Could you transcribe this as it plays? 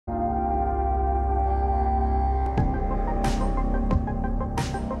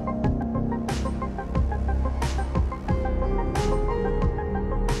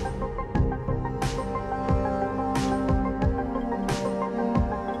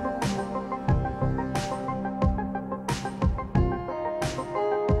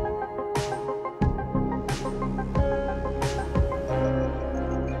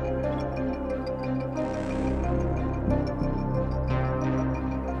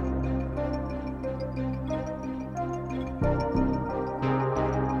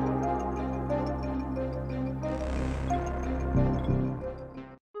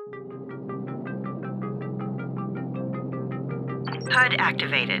HUD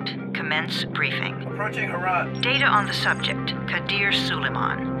activated. Commence briefing. Approaching Haran. Data on the subject, Kadir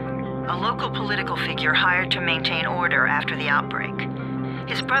Suleiman. A local political figure hired to maintain order after the outbreak.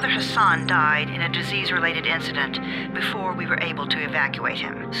 His brother Hassan died in a disease-related incident before we were able to evacuate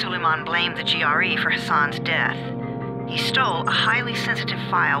him. Suleiman blamed the GRE for Hassan's death. He stole a highly sensitive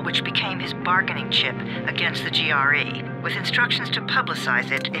file which became his bargaining chip against the GRE, with instructions to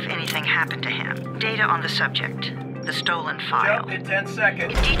publicize it if anything happened to him. Data on the subject, the stolen file. Jump in 10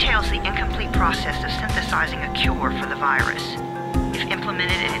 seconds. It details the incomplete process of synthesizing a cure for the virus. If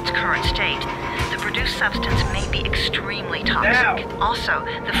implemented in its current state, the produced substance may be extremely toxic. Now. Also,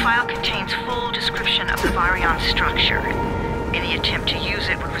 the file contains full description of the virion's structure. Any attempt to use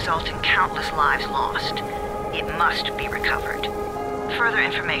it would result in countless lives lost. It must be recovered. Further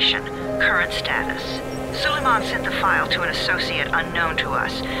information, current status. Suleiman sent the file to an associate unknown to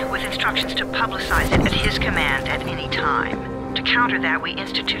us, with instructions to publicize it at his command at any time. To counter that, we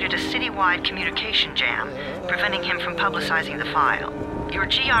instituted a citywide communication jam, preventing him from publicizing the file. Your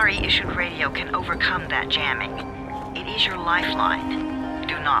GRE-issued radio can overcome that jamming. It is your lifeline.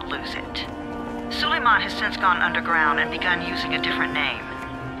 Do not lose it. Suleiman has since gone underground and begun using a different name.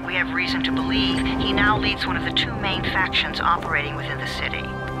 We have reason to believe he now leads one of the two main factions operating within the city.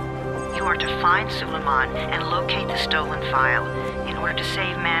 You are to find Suleiman and locate the stolen file in order to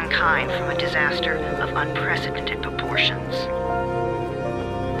save mankind from a disaster of unprecedented proportions.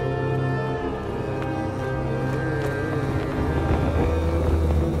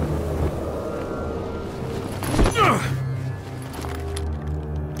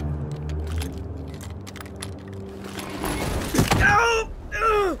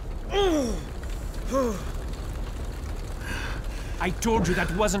 I told you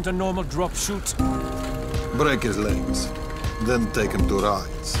that wasn't a normal drop shoot. Break his legs, then take him to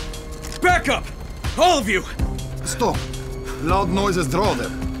rides. Back up! All of you! Stop! Loud noises draw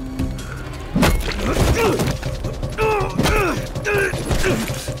them.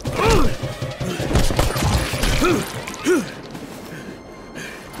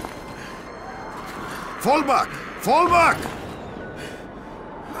 Fall back! Fall back!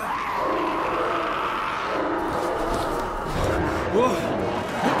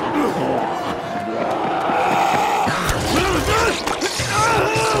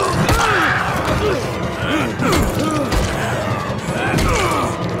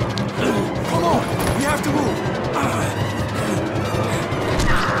 Come on! We have to move!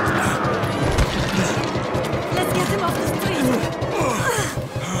 Let's get him off the street!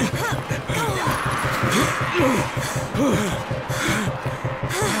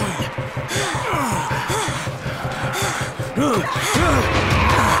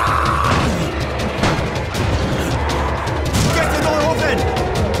 Get the door open!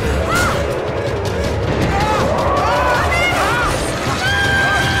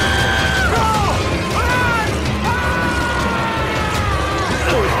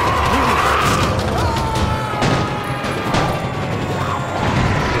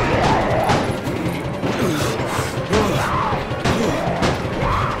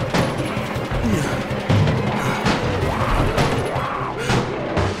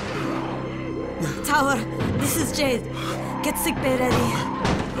 Tower, this is Jade. Get sickbay ready.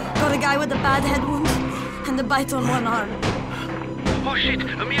 Got a guy with a bad head wound and a bite on one arm. Oh shit,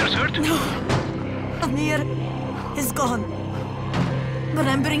 Amir's hurt? No, Amir is gone. But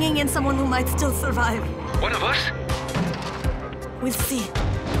I'm bringing in someone who might still survive. One of us? We'll see.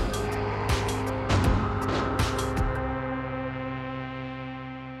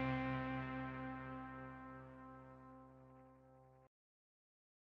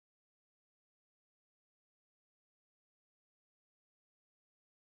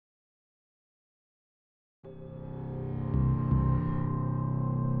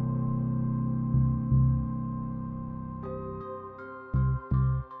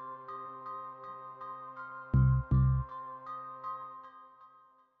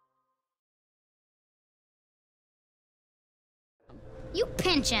 You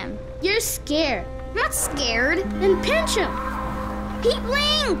pinch him. You're scared. I'm not scared. Then pinch him. He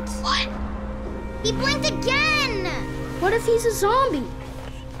blinked! What? He blinked again! What if he's a zombie?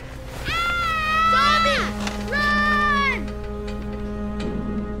 Ah! Zombie! Run!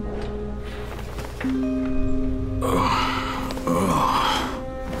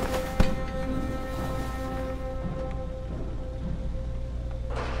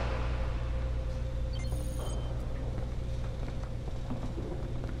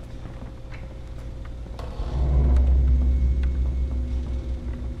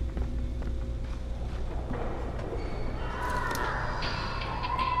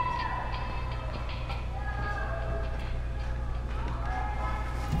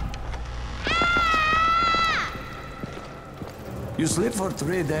 You sleep for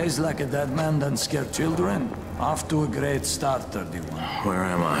 3 days like a dead man, then scare children? Off to a great start, 31. Where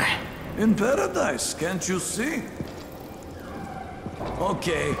am I? In paradise, can't you see?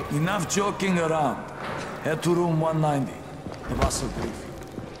 Okay, enough joking around. Head to room 190. The boss will brief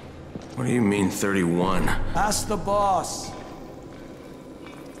you. What do you mean, 31? Ask the boss.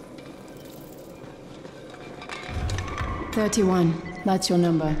 31. That's your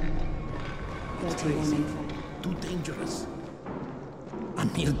number. 31. Too dangerous.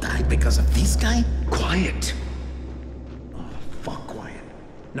 Emil died because of this guy? Quiet. Oh, fuck quiet.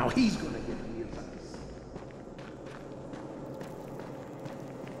 Now he's gonna get Emil's ass.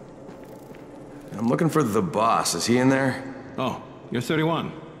 I'm looking for the boss. Is he in there? Oh, you're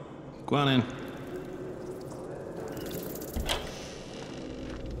 31. Go on in.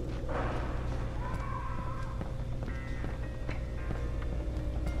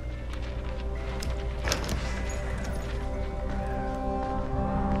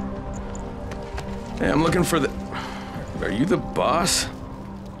 Hey, I'm looking for the... Are you the boss?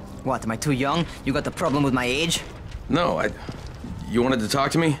 What, am I too young? You got the problem with my age? No, You wanted to talk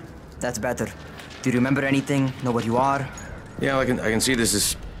to me? That's better. Do you remember anything? Know what you are? Yeah, I can see this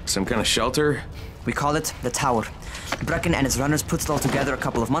is some kind of shelter. We call it the Tower. Brecken and his runners put it all together a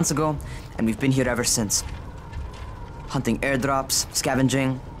couple of months ago, and we've been here ever since. Hunting airdrops,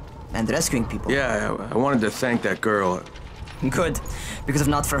 scavenging, and rescuing people. Yeah, I wanted to thank that girl. Good, because if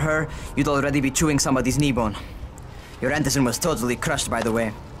not for her, you'd already be chewing somebody's knee bone. Your Antizin was totally crushed, by the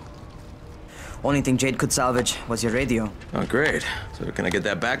way. Only thing Jade could salvage was your radio. Oh, great. So can I get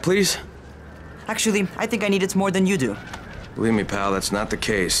that back, please? Actually, I think I need it more than you do. Believe me, pal, that's not the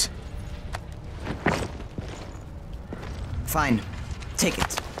case. Fine. Take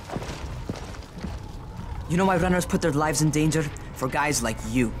it. You know why runners put their lives in danger? For guys like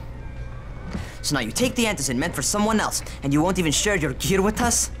you. So now you take the Antizin meant for someone else, and you won't even share your gear with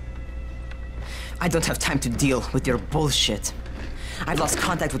us? I don't have time to deal with your bullshit. I've lost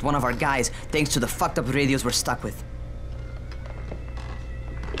contact with one of our guys thanks to the fucked up radios we're stuck with.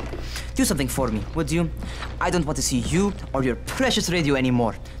 Do something for me, would you? I don't want to see you or your precious radio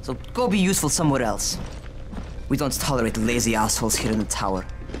anymore, so go be useful somewhere else. We don't tolerate lazy assholes here in the Tower.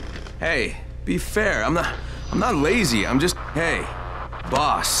 Hey, be fair. I'm not lazy. I'm just... Hey,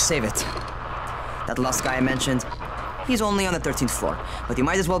 boss. Save it. That last guy I mentioned, he's only on the 13th floor, but he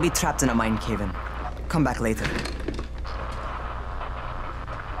might as well be trapped in a mine cave-in. Come back later.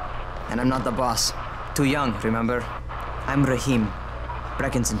 And I'm not the boss. Too young, remember? I'm Rahim.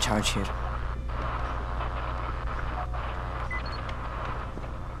 Brecken's in charge here.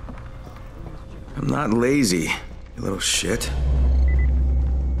 I'm not lazy, you little shit.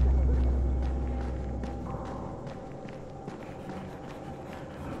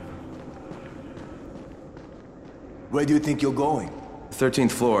 Where do you think you're going?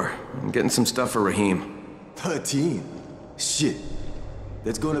 13th floor. I'm getting some stuff for Rahim. 13? Shit.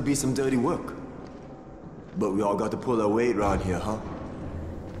 There's gonna be some dirty work. But we all got to pull our weight around here, huh?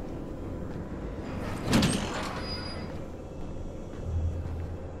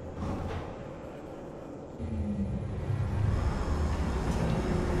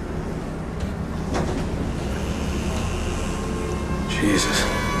 Jesus.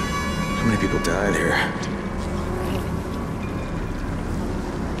 How many people died here?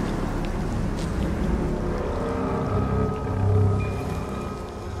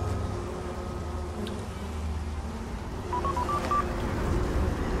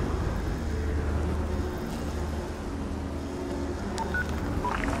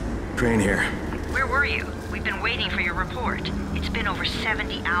 Crane here. Where were you? We've been waiting for your report. It's been over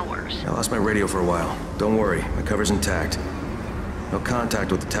 70 hours. I lost my radio for a while. Don't worry, my cover's intact. No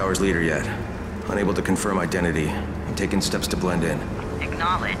contact with the tower's leader yet. Unable to confirm identity. I'm taking steps to blend in.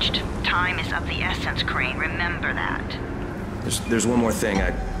 Acknowledged. Time is of the essence, Crane. Remember that. There's one more thing.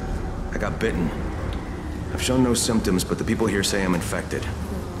 I got bitten. I've shown no symptoms, but the people here say I'm infected.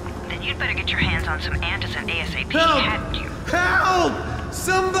 Then you'd better get your hands on some Antizin ASAP, Help! hadn't you? Help!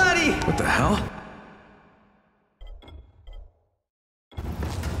 Somebody! What the hell?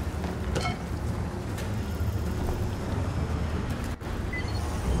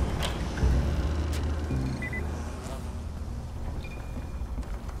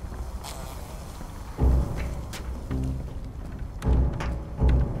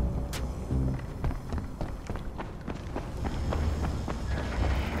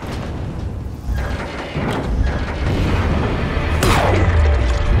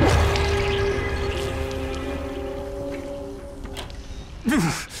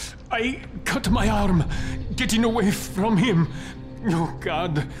 I cut my arm, getting away from him. Oh,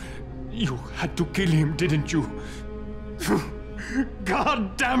 God. You had to kill him, didn't you?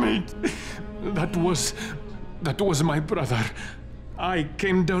 God damn it! That was my brother. I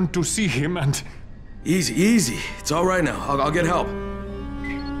came down to see him and... Easy, easy. It's all right now. I'll get help.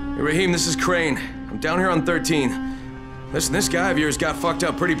 Hey, Raheem, this is Crane. I'm down here on 13. Listen, this guy of yours got fucked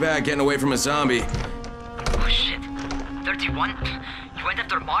up pretty bad getting away from a zombie. Oh shit. 31? You went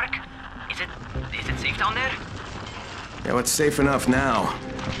after Mark? Is it safe down there? Yeah, well, it's safe enough now.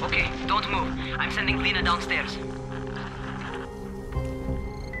 Okay, don't move. I'm sending Lena downstairs.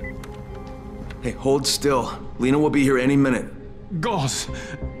 Hey, hold still. Lena will be here any minute. Gauze.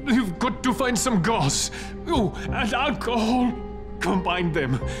 You've got to find some gauze. Oh, and alcohol. Combine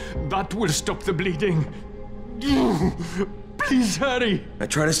them. That will stop the bleeding. Please hurry. Now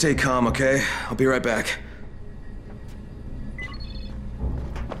try to stay calm, okay? I'll be right back.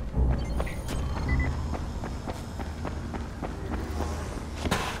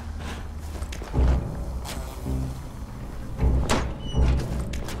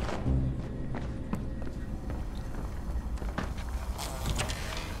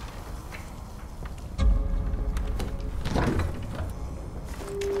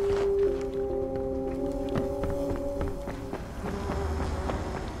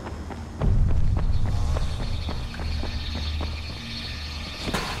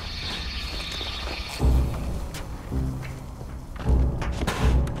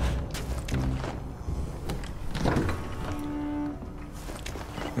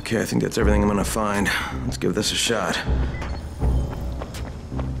 Okay, I think that's everything I'm gonna find. Let's give this a shot.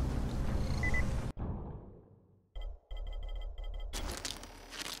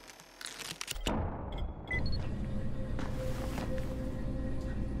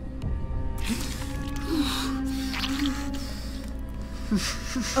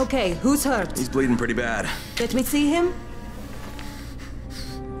 Okay, who's hurt? He's bleeding pretty bad. Let me see him.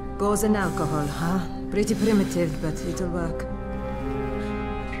 Gauze and alcohol, huh? Pretty primitive, but it'll work.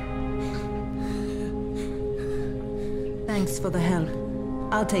 Thanks for the help.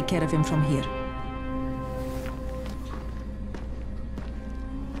 I'll take care of him from here.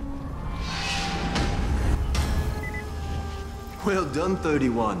 Well done,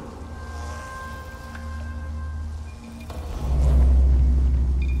 31.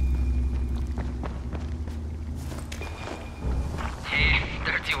 Hey,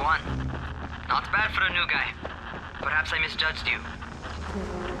 31. Not bad for a new guy. Perhaps I misjudged you.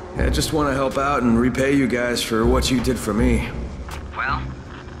 I just want to help out and repay you guys for what you did for me. Well,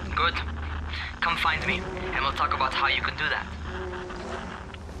 good. Come find me, and we'll talk about how you can do that.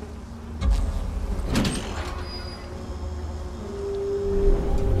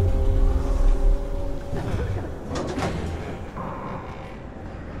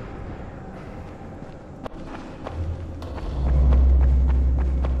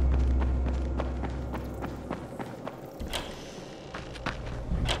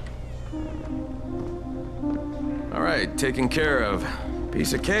 All right, taken care of.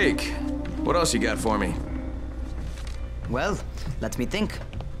 Piece of cake. What else you got for me? Well, let me think.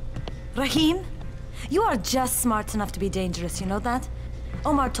 Raheem, you are just smart enough to be dangerous, you know that?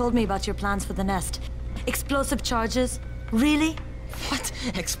 Omar told me about your plans for the nest. Explosive charges? Really? What?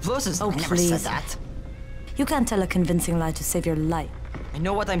 Explosives? Oh, I never please. said that. You can't tell a convincing lie to save your life. I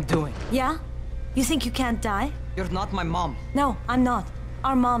know what I'm doing. Yeah? You think you can't die? You're not my mom. No, I'm not.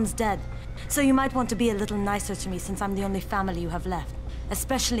 Our mom's dead. So you might want to be a little nicer to me since I'm the only family you have left.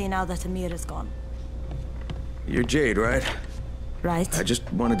 Especially now that Amir is gone. You're Jade, right? Right. I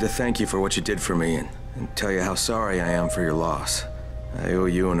just wanted to thank you for what you did for me and tell you how sorry I am for your loss. I owe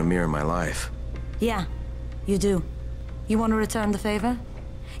you and Amir my life. Yeah, you do. You want to return the favor?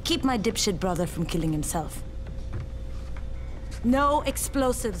 Keep my dipshit brother from killing himself. No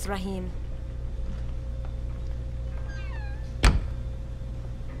explosives, Raheem.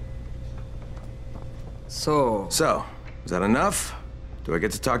 So, is that enough? Do I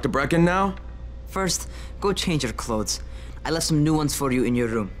get to talk to Brecken now? First, go change your clothes. I left some new ones for you in your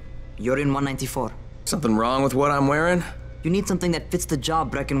room. You're in 194. Something wrong with what I'm wearing? You need something that fits the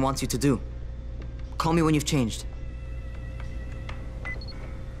job Brecken wants you to do. Call me when you've changed.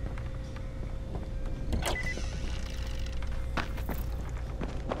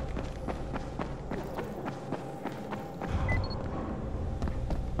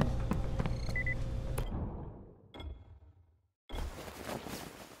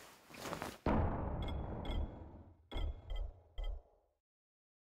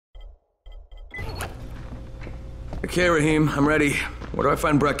 Okay, Raheem, I'm ready. Where do I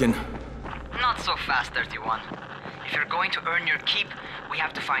find Brecken? Not so fast, 31. If you're going to earn your keep, we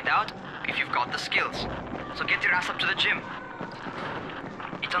have to find out if you've got the skills. So get your ass up to the gym.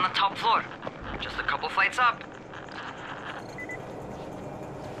 It's on the top floor. Just a couple flights up.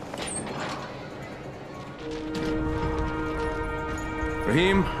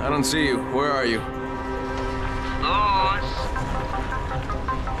 Raheem, I don't see you. Where are you? Those.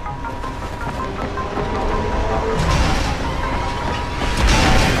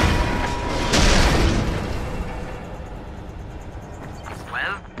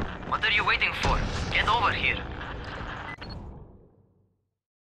 Well, what are you waiting for? Get over here.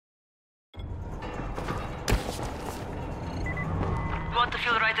 You want to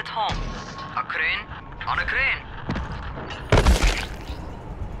feel right at home? A crane? On a crane.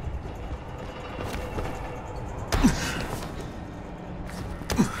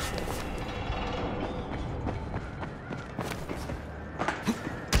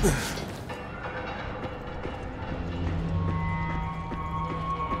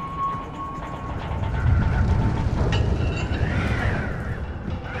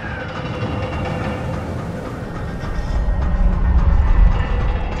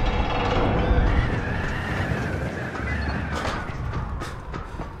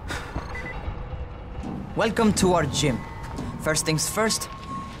 Welcome to our gym. First things first,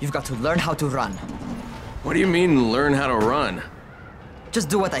 you've got to learn how to run. What do you mean, learn how to run? Just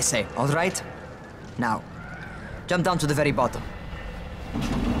do what I say, all right? Now, jump down to the very bottom.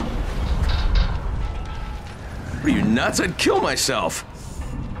 Are you nuts? I'd kill myself.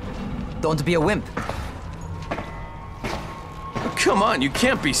 Don't be a wimp. Come on, you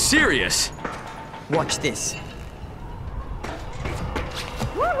can't be serious. Watch this.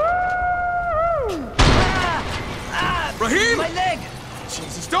 Raheem! My leg!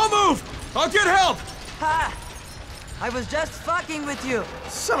 Jesus, don't move! I'll get help! Ha! I was just fucking with you.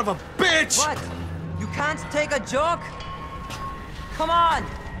 Son of a bitch! What? You can't take a joke? Come on!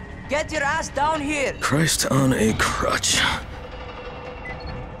 Get your ass down here! Christ on a crutch.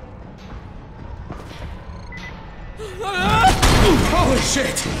 Holy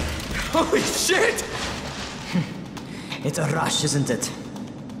shit! Holy shit! It's a rush, isn't it?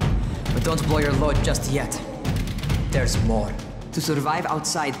 But don't blow your load just yet. There's more. To survive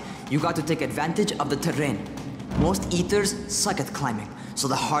outside, you got to take advantage of the terrain. Most eaters suck at climbing, so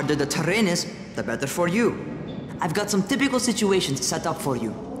the harder the terrain is, the better for you. I've got some typical situations set up for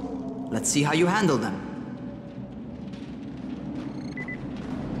you. Let's see how you handle them.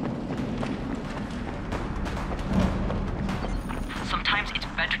 Sometimes it's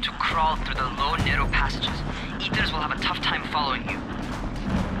better to crawl through the low, narrow passages. Eaters will have a tough time following you.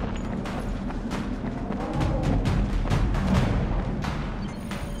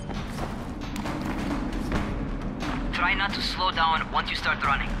 Try not to slow down once you start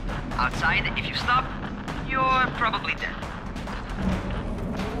running. Outside, if you stop, you're probably dead.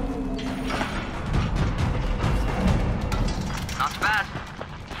 Not bad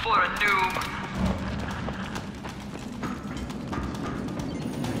for a noob.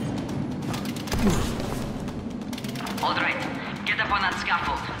 All right, get up on that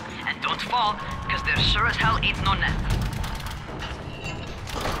scaffold. And don't fall, because there sure as hell ain't no net.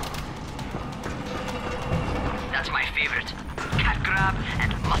 That's my favorite. Cat grab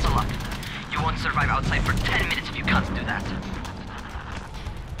and muscle up. You won't survive outside for 10 minutes if you can't do that.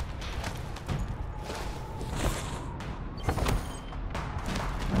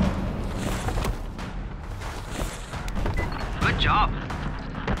 Good job.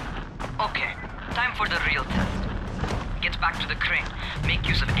 Okay, time for the real test. Get back to the crane. Make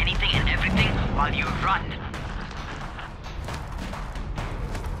use of anything and everything while you run.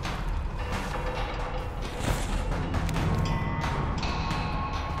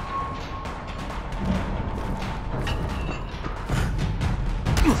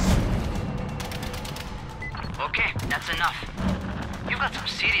 Okay, that's enough. You've got some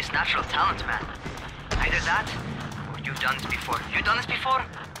serious natural talent, man. Either that, or you've done this before. You done this before?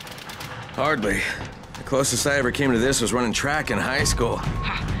 Hardly. The closest I ever came to this was running track in high school.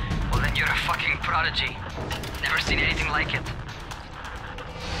 Well, then you're a fucking prodigy. Never seen anything like it.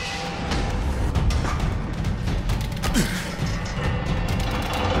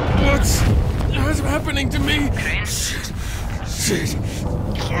 What's happening to me? Crane? Shit.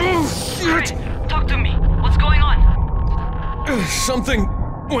 Oh, shit. Crane, talk to me. What's going on? Something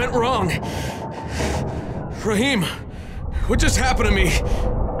went wrong. Raheem, what just happened to me?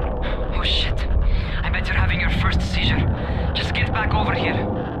 Oh shit. I bet you're having your first seizure. Just get back over here.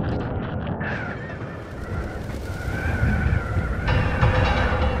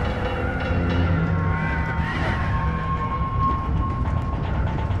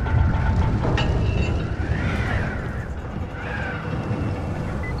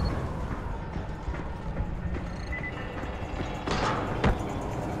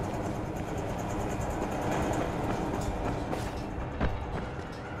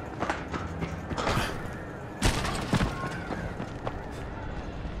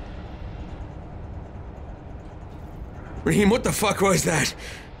 Raheem, what the fuck was that?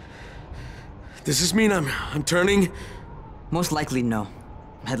 Does this mean I'm turning? Most likely no.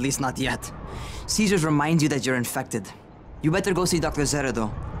 At least not yet. Caesars reminds you that you're infected. You better go see Dr. Zera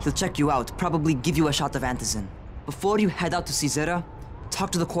though. He'll check you out, probably give you a shot of antizin. Before you head out to see Zera,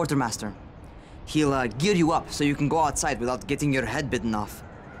 talk to the quartermaster. He'll gear you up so you can go outside without getting your head bitten off.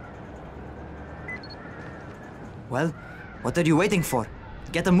 Well, what are you waiting for?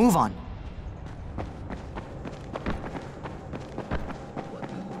 Get a move on.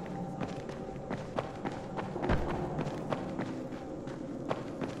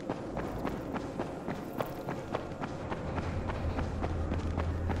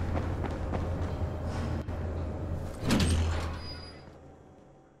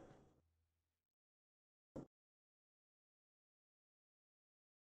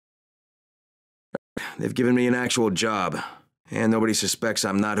 They've given me an actual job, and nobody suspects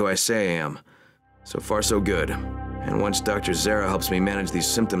I'm not who I say I am. So far, so good. And once Dr. Zera helps me manage these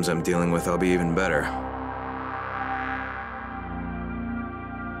symptoms I'm dealing with, I'll be even better.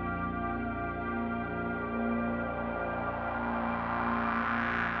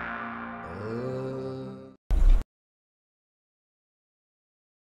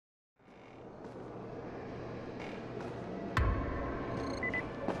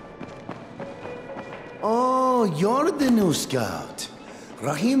 Oh, you're the new scout.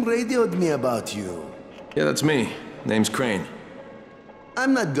 Raheem radioed me about you. Yeah, that's me. Name's Crane.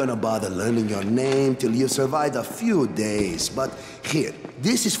 I'm not gonna bother learning your name till you've survived a few days, but here,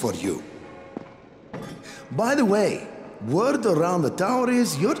 this is for you. By the way, word around the tower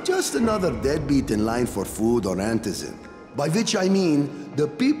is you're just another deadbeat in line for food or antizin. By which I mean, the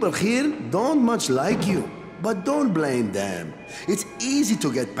people here don't much like you. But don't blame them. It's easy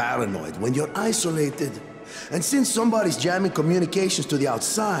to get paranoid when you're isolated. And since somebody's jamming communications to the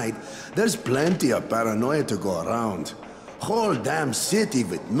outside, there's plenty of paranoia to go around. Whole damn city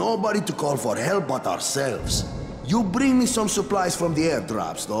with nobody to call for help but ourselves. You bring me some supplies from the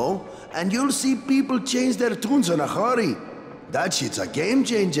airdrops, though, and you'll see people change their tunes in a hurry. That shit's a game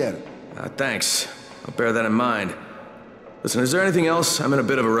changer. Thanks. I'll bear that in mind. Listen, is there anything else? I'm in a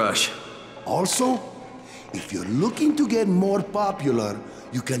bit of a rush. Also, if you're looking to get more popular,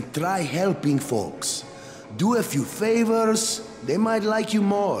 you can try helping folks. Do a few favors, they might like you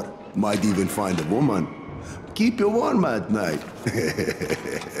more. Might even find a woman. Keep you warm at night.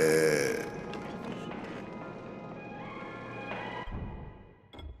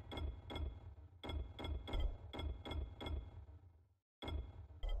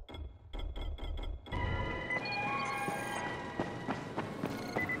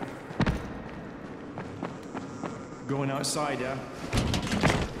 Going outside, yeah?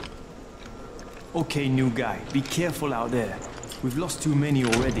 Okay, new guy, be careful out there. We've lost too many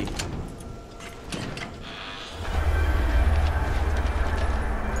already.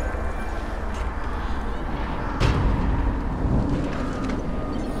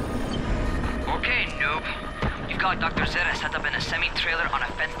 Okay, noob. You've got Dr. Zera set up in a semi-trailer on a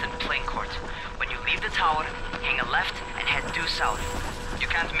fenced-in playing court. When you leave the tower, hang a left and head due south. You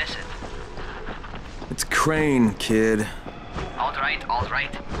can't miss it. It's Crane, kid. All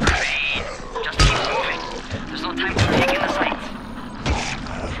right. Crane. Just keep moving. There's no time to take in the sights.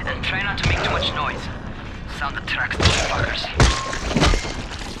 And try not to make too much noise. Sound attracts those fuckers.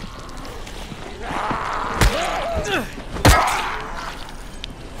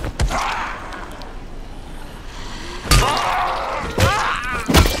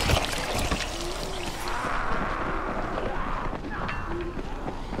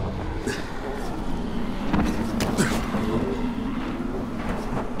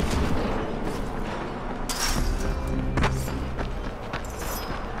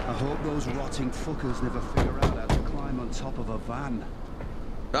 Those rotting fuckers never figure out how to climb on top of a van.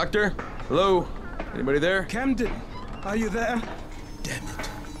 Doctor? Hello? Anybody there? Camden, are you there? Damn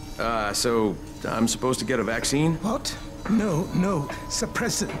it. So I'm supposed to get a vaccine? What? No.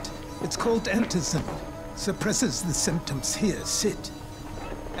 Suppressant. It's called antizin. Suppresses the symptoms. Here, sit.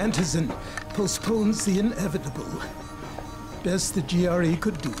 Antizin postpones the inevitable. Best the GRE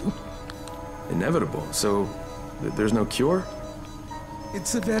could do. Inevitable? So there's no cure?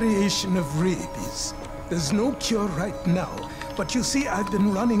 It's a variation of rabies. There's no cure right now, but you see, I've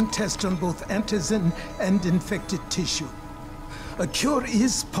been running tests on both antizin and infected tissue. A cure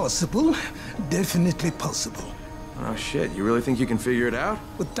is possible, definitely possible. Oh shit, you really think you can figure it out?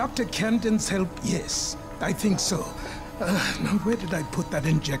 With Dr. Camden's help, yes, I think so. Now where did I put that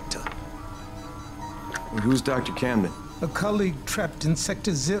injector? Who's Dr. Camden? A colleague trapped in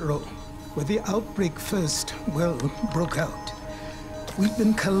Sector 0, where the outbreak first, broke out. We've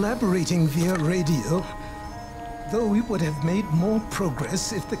been collaborating via radio. though we would have made more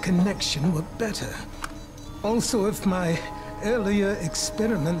progress if the connection were better. Also, if my earlier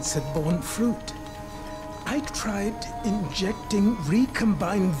experiments had borne fruit. I tried injecting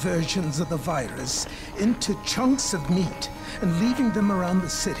recombined versions of the virus into chunks of meat and leaving them around the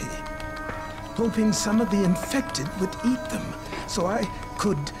city, hoping some of the infected would eat them so I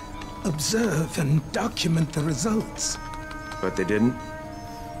could observe and document the results. But they didn't?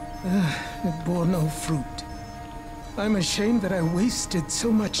 It bore no fruit. I'm ashamed that I wasted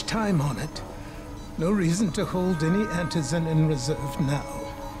so much time on it. No reason to hold any antizin in reserve now.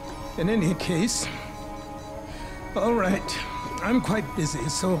 In any case, all right, I'm quite busy,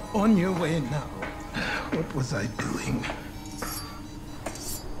 so on your way now. What was I doing?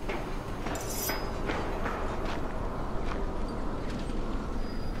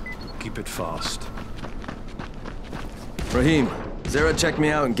 Keep it fast. Rahim, Zara checked me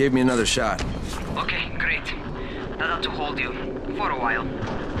out and gave me another shot. Okay, great. That ought to hold you. For a while.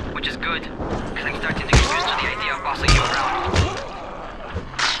 Which is good, because I'm starting to get used to the idea of bossing you around.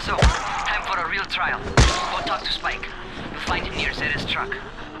 So, time for a real trial. Go talk to Spike. You'll find him near Zera's truck.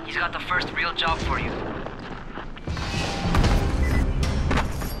 He's got the first real job for you.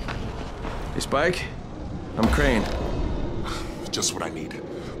 Hey, Spike? I'm Crane. Just what I need.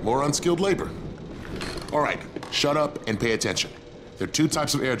 More unskilled labor. All right, shut up and pay attention. There are two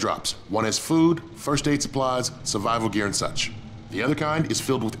types of airdrops. One has food, first aid supplies, survival gear, and such. The other kind is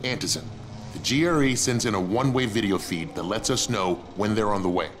filled with antizin. The GRE sends in a one-way video feed that lets us know when they're on the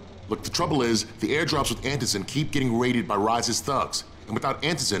way. Look, the trouble is, the airdrops with antizin keep getting raided by Rise's thugs, and without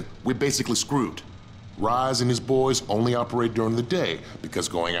antizin, we're basically screwed. Rise and his boys only operate during the day because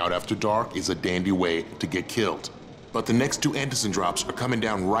going out after dark is a dandy way to get killed. But the next two antizin drops are coming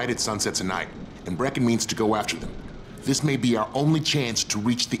down right at sunset tonight, and Brecken means to go after them. This may be our only chance to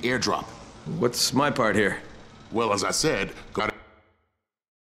reach the airdrop. What's my part here? Well, as I said,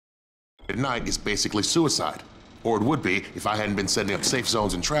 at night is basically suicide. Or it would be if I hadn't been setting up safe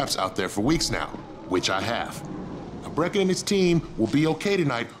zones and traps out there for weeks now, which I have. Now, Brecken and his team will be okay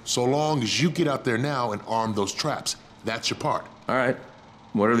tonight so long as you get out there now and arm those traps. That's your part. All right.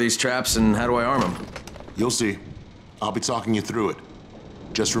 What are these traps and how do I arm them? You'll see. I'll be talking you through it.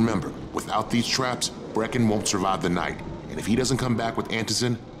 Just remember, without these traps, Brecken won't survive the night. And if he doesn't come back with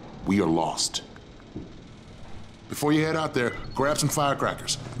antizin, we are lost. Before you head out there, grab some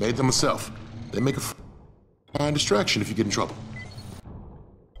firecrackers. Made them myself. They make a fine distraction if you get in trouble.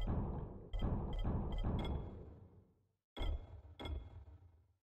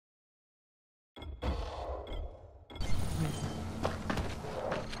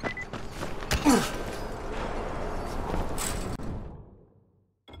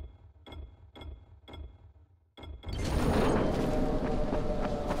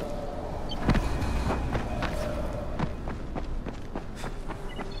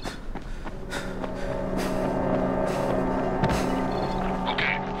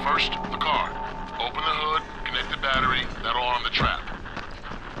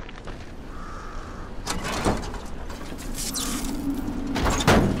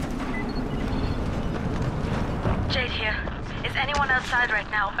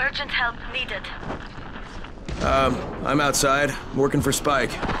 I'm outside, working for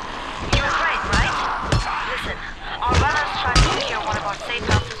Spike. You're great, right? Listen, our runner's trying to secure one of our safe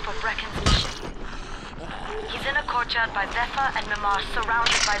houses for Brecken's mission. He's in a courtyard by Zephyr and Mimar,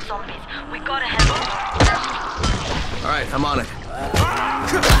 surrounded by zombies. We gotta head over. All right, I'm on it.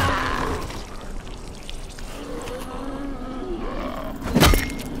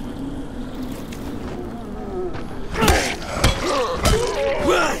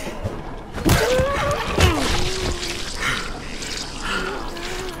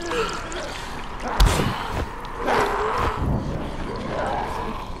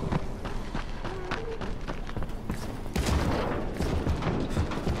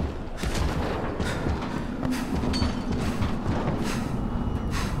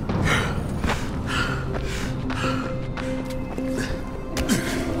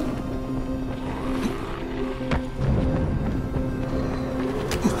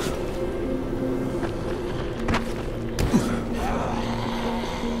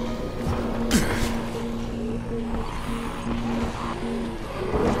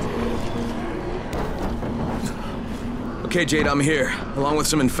 Okay, Jade, I'm here, along with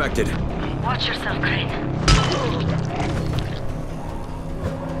some infected. Watch yourself, Crane.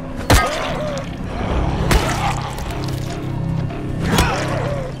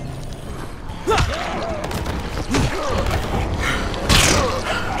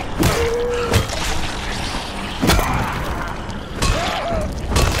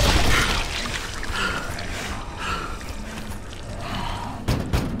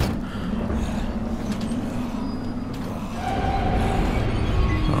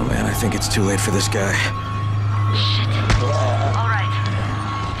 think it's too late for this guy. Shit. All right.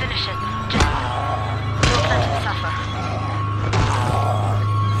 Finish it. Just don't let him suffer.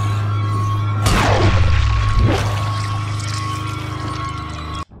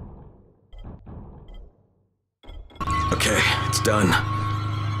 Okay, it's done.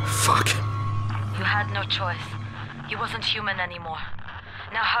 Fuck. You had no choice. He wasn't human anymore.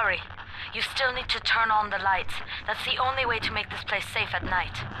 Now hurry. You still need to turn on the lights. That's the only way to make this place safe at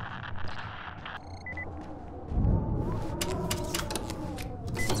night.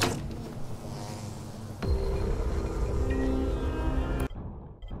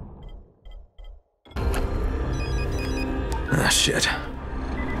 Ah, shit.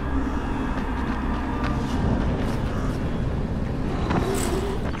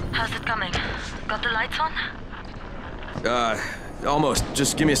 How's it coming? Got the lights on? Almost.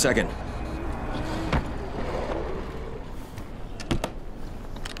 Just give me a second.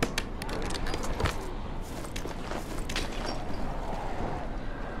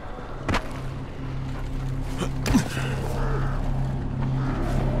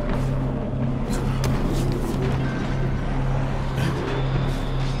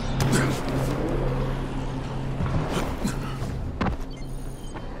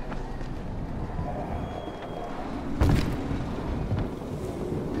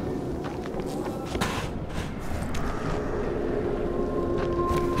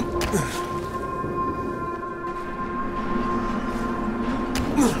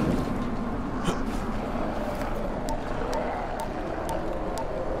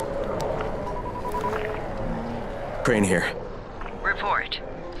 Crane here. Report.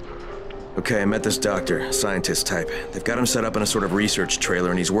 Okay, I met this doctor, scientist type. They've got him set up in a sort of research trailer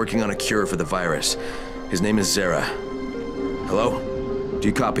and he's working on a cure for the virus. His name is Zera. Hello? Do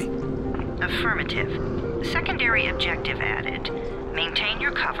you copy? Affirmative. Secondary objective added. Maintain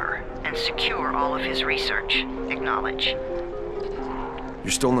your cover and secure all of his research. Acknowledge.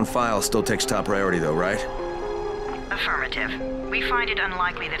 Your stolen file still takes top priority though, right? Affirmative. We find it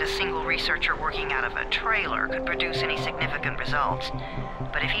unlikely that a single researcher working out of a trailer could produce any significant results.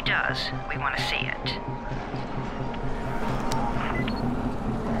 But if he does, we want to see it.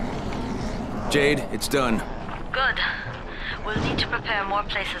 Jade, it's done. Good. We'll need to prepare more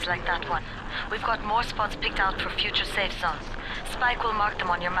places like that one. We've got more spots picked out for future safe zones. Spike will mark them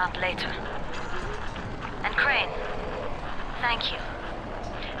on your map later. And Crane, thank you.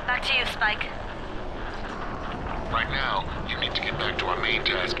 Back to you, Spike. Right now, you need to get back to our main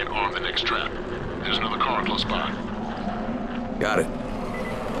task and arm the next trap. There's another car close by. Got it.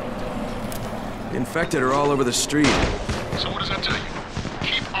 The infected are all over the street. So what does that tell you?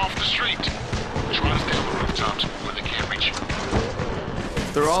 Keep off the street. Try to stay on the rooftops where they can't reach you.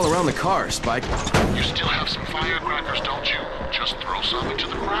 They're all around the car, Spike. You still have some firecrackers, don't you? Just throw some into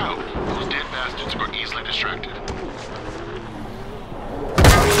the crowd. Those dead bastards are easily distracted.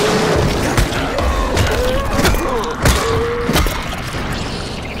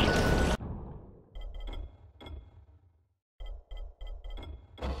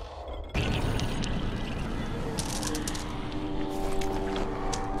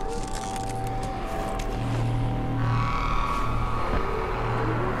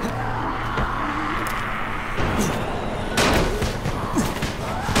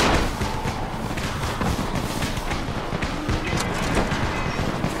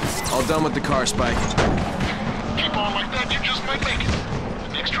 All done with the car, Spike. Keep on like that, you just might make it.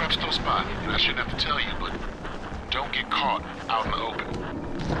 The next trap's close by, and I shouldn't have to tell you, but don't get caught out in the open.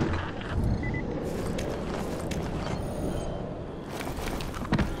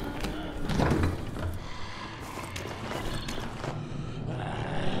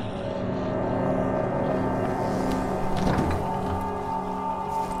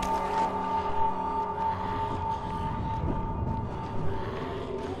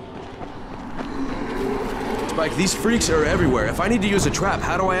 Spike, these freaks are everywhere. If I need to use a trap,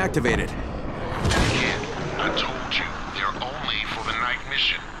 how do I activate it? Again, I told you, they're only for the night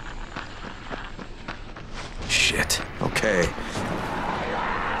mission. Shit. Okay.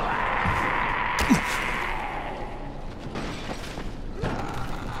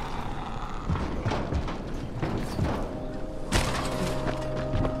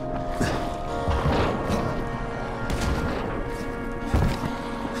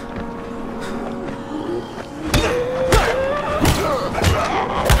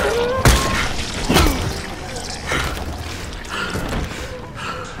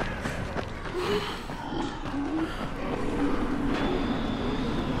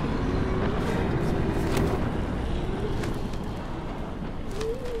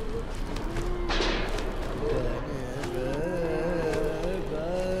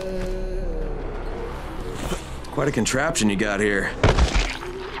 Quite a contraption you got here.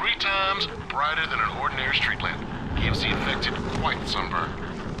 3 times brighter than an ordinary street lamp. EMC affected quite the sunburn.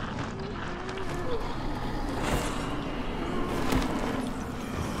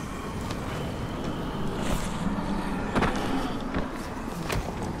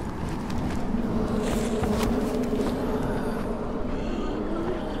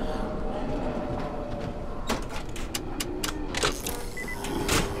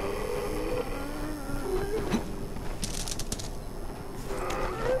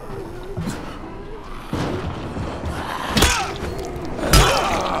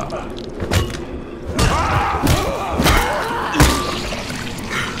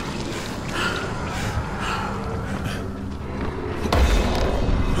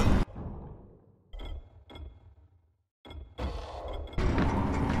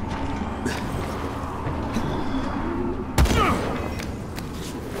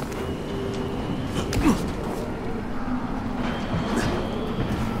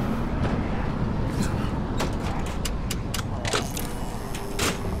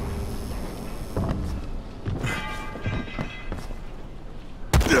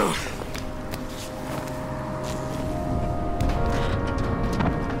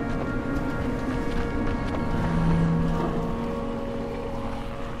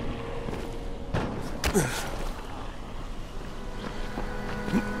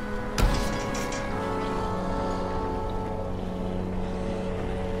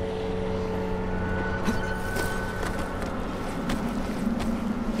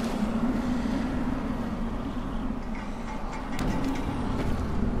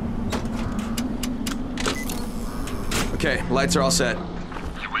 Okay, lights are all set. You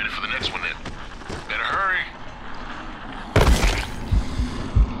ready for the next one then? Better hurry.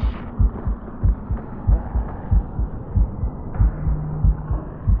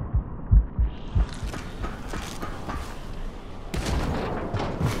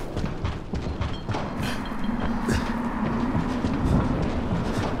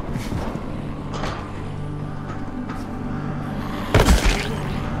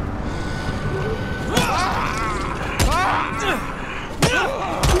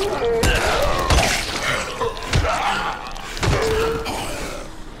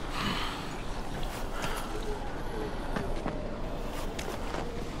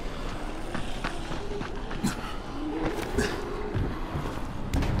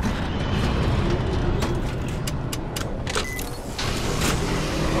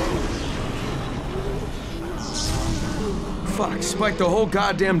 Fuck, Spike, the whole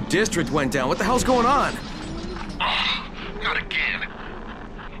goddamn district went down. What the hell's going on? Not again.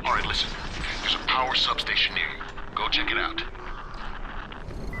 All right, listen. There's a power substation near you. Go check it out.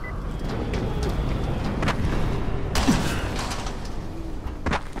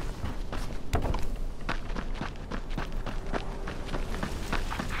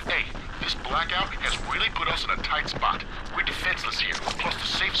 Hey, this blackout has really put us in a tight spot. We're defenseless here. Plus the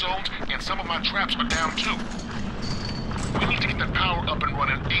safe zones and some of my traps are down too. We need to get that power up and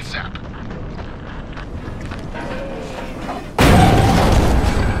running ASAP.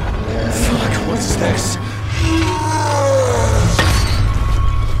 Fuck, what is this?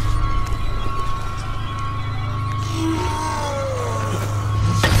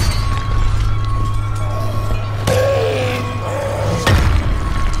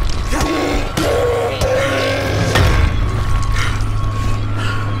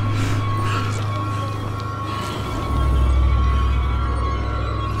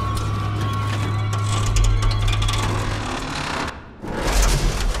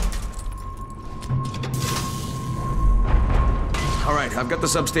 I've got the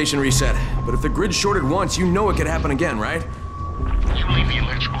substation reset, but if the grid's shorted once, you know it could happen again, right? You leave the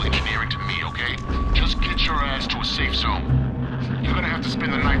electrical engineering to me, okay? Just get your ass to a safe zone. You're gonna have to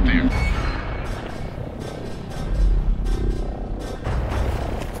spend the night there.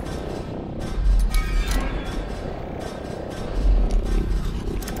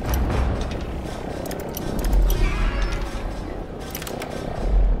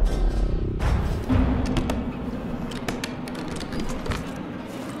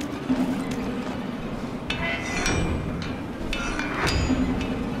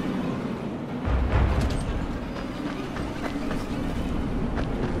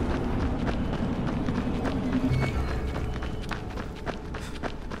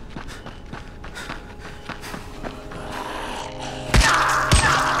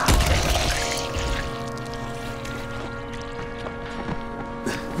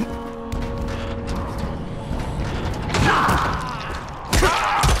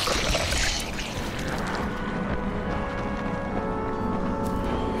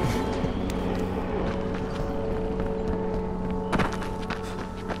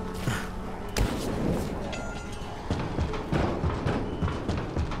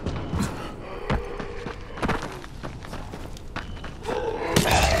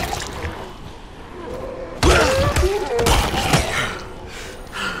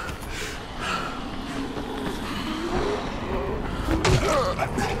 Oh,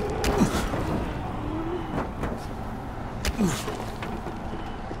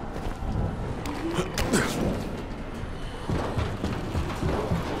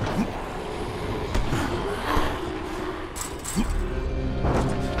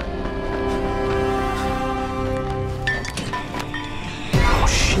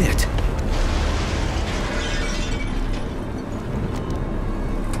 shit.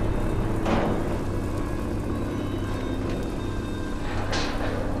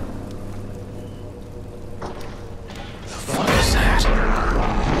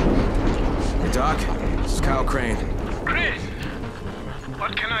 Doc, this is Kyle Crane. Crane,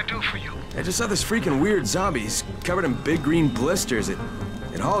 what can I do for you? I just saw this freaking weird zombie. He's covered in big green blisters. It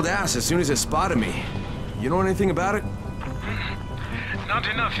hauled ass as soon as it spotted me. You know anything about it? Not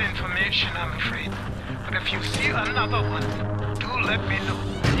enough information, I'm afraid. But if you see another one, do let me know,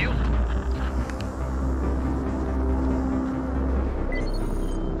 will you?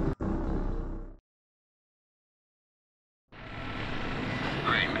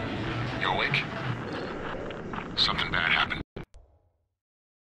 Crane, you awake? Something bad happened.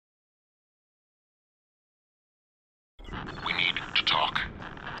 We need to talk.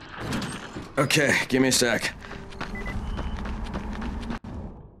 Okay, give me a sec.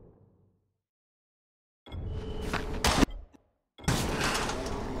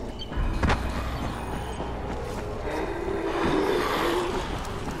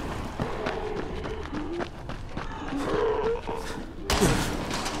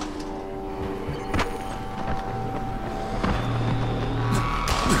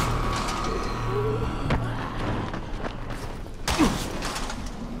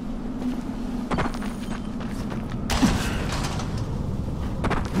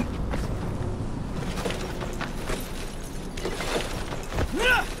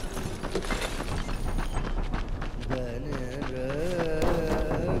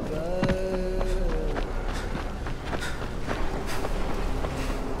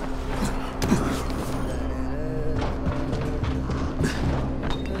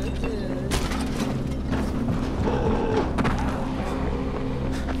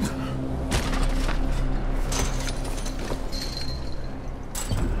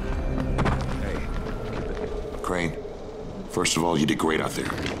 Crane, first of all, you did great out there.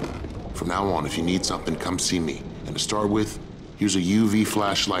 From now on, if you need something, come see me. And to start with, here's a UV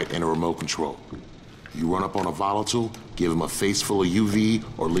flashlight and a remote control. You run up on a volatile, give him a face full of UV,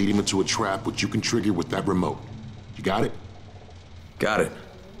 or lead him into a trap which you can trigger with that remote. You got it? Got it.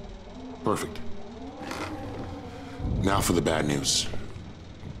 Perfect. Now for the bad news.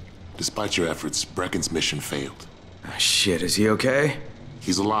 Despite your efforts, Brecken's mission failed. Shit, is he okay?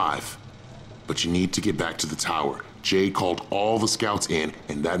 He's alive. But you need to get back to the tower. Jade called all the scouts in,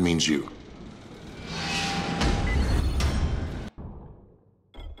 and that means you.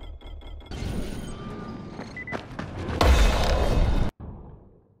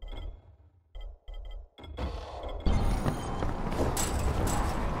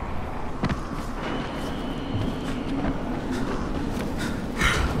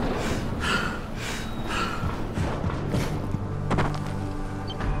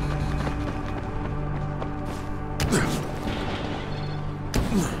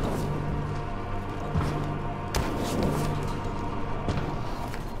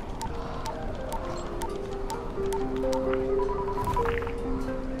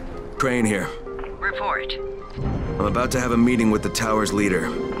 Crane here. Report. I'm about to have a meeting with the tower's leader.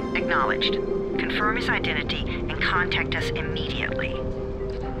 Acknowledged. Confirm his identity and contact us immediately.